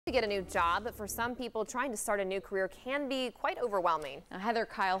To get a new job, but for some people, trying to start a new career can be quite overwhelming. Now, Heather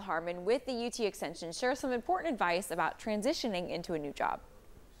Kyle-Harmon with the UT Extension shares some important advice about transitioning into a new job.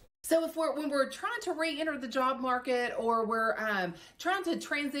 So when we're trying to re-enter the job market, or we're trying to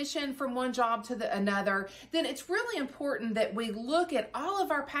transition from one job to another, then it's really important that we look at all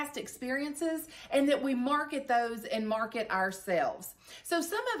of our past experiences and that we market those and market ourselves. So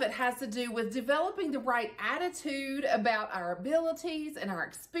some of it has to do with developing the right attitude about our abilities and our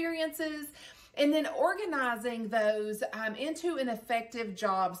experiences, and then organizing those into an effective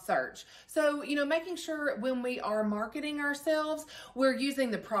job search. So, making sure when we are marketing ourselves, we're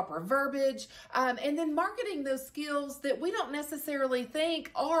using the proper verbiage, and then marketing those skills that we don't necessarily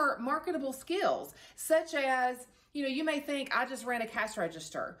think are marketable skills, such as, you may think, I just ran a cash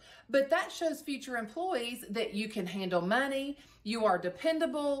register, but that shows future employees that you can handle money, you are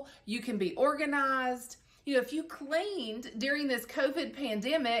dependable, you can be organized. If you cleaned during this COVID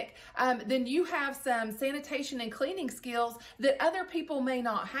pandemic, then you have some sanitation and cleaning skills that other people may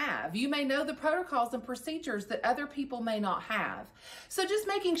not have. You may know the protocols and procedures that other people may not have. So just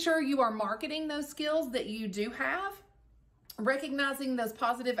making sure you are marketing those skills that you do have, recognizing those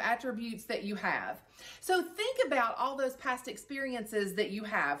positive attributes that you have. So think about all those past experiences that you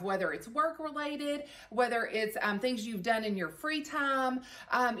have, whether it's work related, whether it's things you've done in your free time.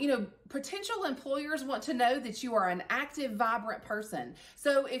 Potential employers want to know that you are an active, vibrant person.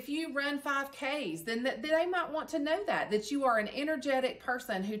 So if you run 5Ks, then they might want to know that you are an energetic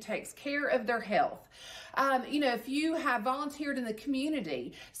person who takes care of their health. If you have volunteered in the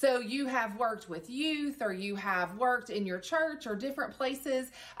community, so you have worked with youth, or you have worked in your church or different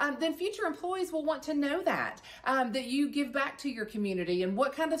places, then future employees will want to know that you give back to your community, and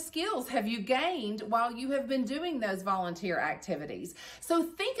what kind of skills have you gained while you have been doing those volunteer activities. So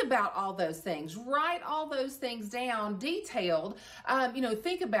think about all those things, write all those things down detailed.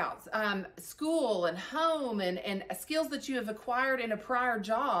 Think about school and home and skills that you have acquired in a prior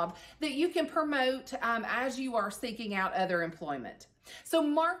job that you can promote as you are seeking out other employment. So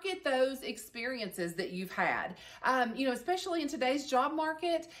market those experiences that you've had, especially in today's job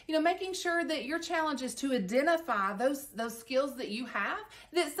market, making sure that your challenge is to identify those skills that you have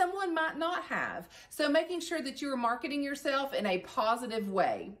that someone might not have. So making sure that you're marketing yourself in a positive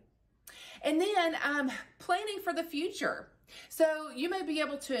way. And then planning for the future. So you may be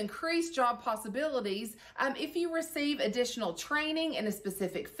able to increase job possibilities if you receive additional training in a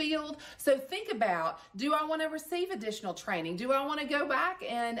specific field. So think about, do I want to receive additional training? Do I want to go back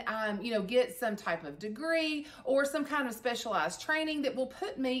and, get some type of degree or some kind of specialized training that will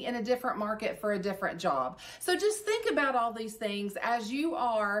put me in a different market for a different job? So just think about all these things as you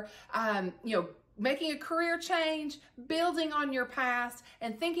are, making a career change, building on your past,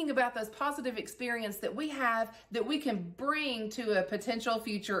 and thinking about those positive experiences that we have that we can bring to a potential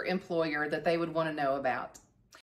future employer that they would want to know about.